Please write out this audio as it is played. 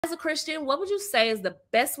As a Christian, what would you say is the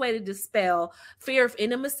best way to dispel fear of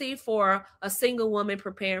intimacy for a single woman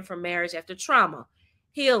preparing for marriage after trauma?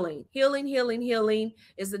 Healing, healing, healing, healing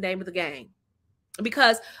is the name of the game.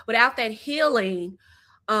 Because without that healing,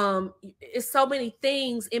 it's so many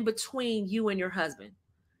things in between you and your husband.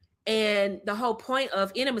 And the whole point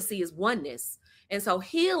of intimacy is oneness. And so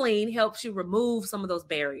healing helps you remove some of those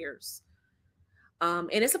barriers. And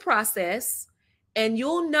it's a process. And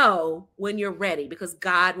you'll know when you're ready because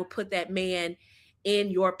God will put that man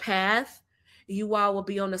in your path. You all will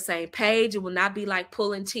be on the same page. It will not be like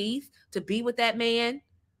pulling teeth to be with that man.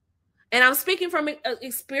 And I'm speaking from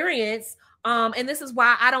experience. And this is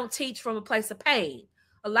why I don't teach from a place of pain.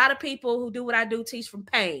 A lot of people who do what I do teach from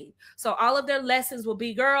pain. So all of their lessons will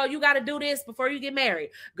be, girl, you got to do this before you get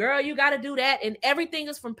married. Girl, you got to do that. And everything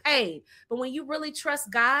is from pain. But when you really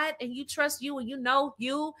trust God and you trust you and you know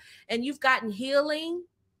you and you've gotten healing,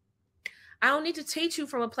 I don't need to teach you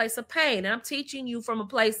from a place of pain. And I'm teaching you from a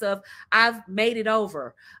place of I've made it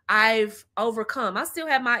over. I've overcome. I still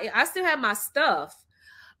have my stuff,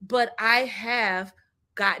 but I have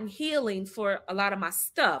gotten healing for a lot of my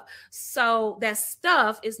stuff. So that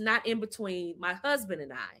stuff is not in between my husband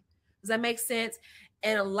and I. Does that make sense?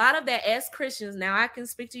 And a lot of that as Christians, now I can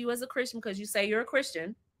speak to you as a Christian because you say you're a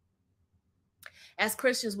Christian. As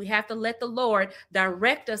Christians, we have to let the Lord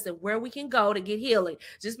direct us and where we can go to get healing.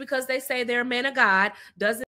 Just because they say they're a man of God doesn't